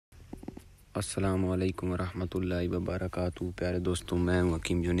अस्सलामुअलैकुम रहमतुल्लाहि व बरकातुहू। प्यारे दोस्तों, मैं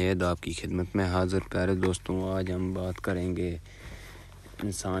वकीम जुनैद आपकी खिदमत में हाज़िर। प्यारे दोस्तों, आज हम बात करेंगे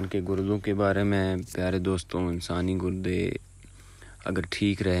इंसान के गुर्दों के बारे में। प्यारे दोस्तों, इंसानी गुर्दे अगर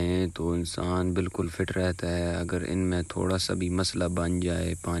ठीक रहें तो इंसान बिल्कुल फ़िट रहता है। अगर इनमें थोड़ा सा भी मसला बन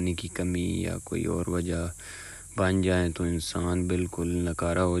जाए, पानी की कमी या कोई और वजह बन जाए तो इंसान बिल्कुल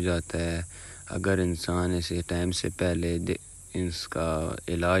नकारा हो जाता है। अगर इंसान इसे टाइम से पहले इसका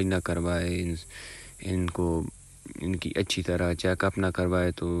इलाज ना करवाए, इनको इनकी अच्छी तरह चेकअप ना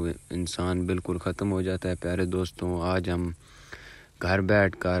करवाए तो इंसान बिल्कुल ख़त्म हो जाता है। प्यारे दोस्तों, आज हम घर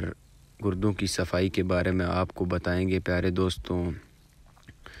बैठकर गुर्दों की सफाई के बारे में आपको बताएंगे। प्यारे दोस्तों,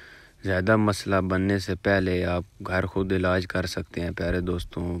 ज़्यादा मसला बनने से पहले आप घर खुद इलाज कर सकते हैं। प्यारे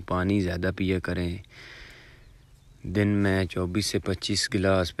दोस्तों, पानी ज़्यादा पिया करें, दिन में 24 से 25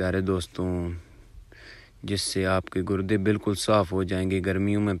 गिलास। प्यारे दोस्तों, जिससे आपके गुर्दे बिल्कुल साफ़ हो जाएंगे।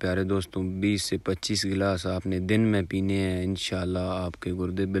 गर्मियों में प्यारे दोस्तों 20 से 25 गिलास आपने दिन में पीने हैं। इंशाल्लाह आपके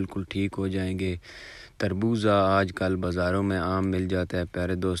गुर्दे बिल्कुल ठीक हो जाएंगे। तरबूज़ा आजकल बाज़ारों में आम मिल जाता है।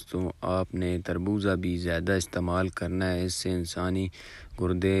 प्यारे दोस्तों, आपने तरबूज़ा भी ज़्यादा इस्तेमाल करना है। इससे इंसानी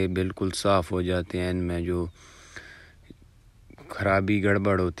गुर्दे बिल्कुल साफ़ हो जाते हैं। इनमें जो ख़राबी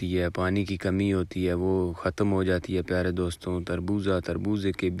गड़बड़ होती है, पानी की कमी होती है, वो ख़त्म हो जाती है। प्यारे दोस्तों,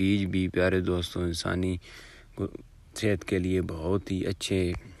 तरबूजे के बीज भी प्यारे दोस्तों इंसानी सेहत के लिए बहुत ही अच्छे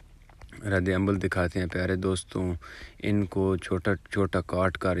रद्द अमल दिखाते हैं। प्यारे दोस्तों, इनको छोटा छोटा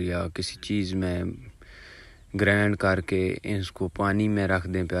काट कर या किसी चीज़ में ग्राइंड करके इसको पानी में रख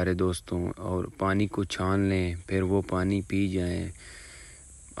दें प्यारे दोस्तों, और पानी को छान लें, फिर वो पानी पी जाएं।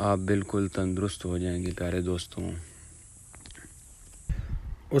 आप बिल्कुल तंदुरुस्त हो जाएंगे। प्यारे दोस्तों,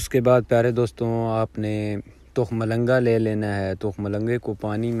 उसके बाद प्यारे दोस्तों आपने तुखमलंगा ले लेना है। तुखमलंगे को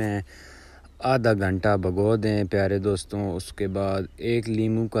पानी में आधा घंटा भिगो दें। प्यारे दोस्तों, उसके बाद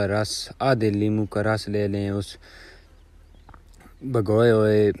आधे लीमू का रस ले लें। उस भिगोए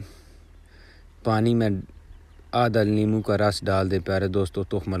हुए पानी में आधा लीमू का रस डाल दें। प्यारे दोस्तों,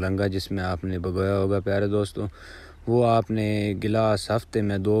 तुखमलंगा जिसमें आपने भिगोया होगा प्यारे दोस्तों, वो आपने हफ्ते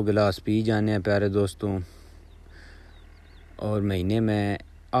में 2 गिलास पी जाने हैं। प्यारे दोस्तों, और महीने में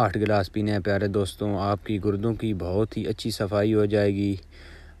 8 गिलास पीने हैं। प्यारे दोस्तों, आपकी गुर्दों की बहुत ही अच्छी सफाई हो जाएगी।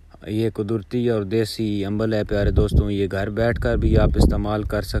 ये कुदरती और देसी अम्ल है। प्यारे दोस्तों, ये घर बैठकर भी आप इस्तेमाल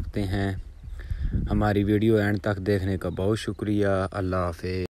कर सकते हैं। हमारी वीडियो एंड तक देखने का बहुत शुक्रिया। अल्लाह हाफ़िज़।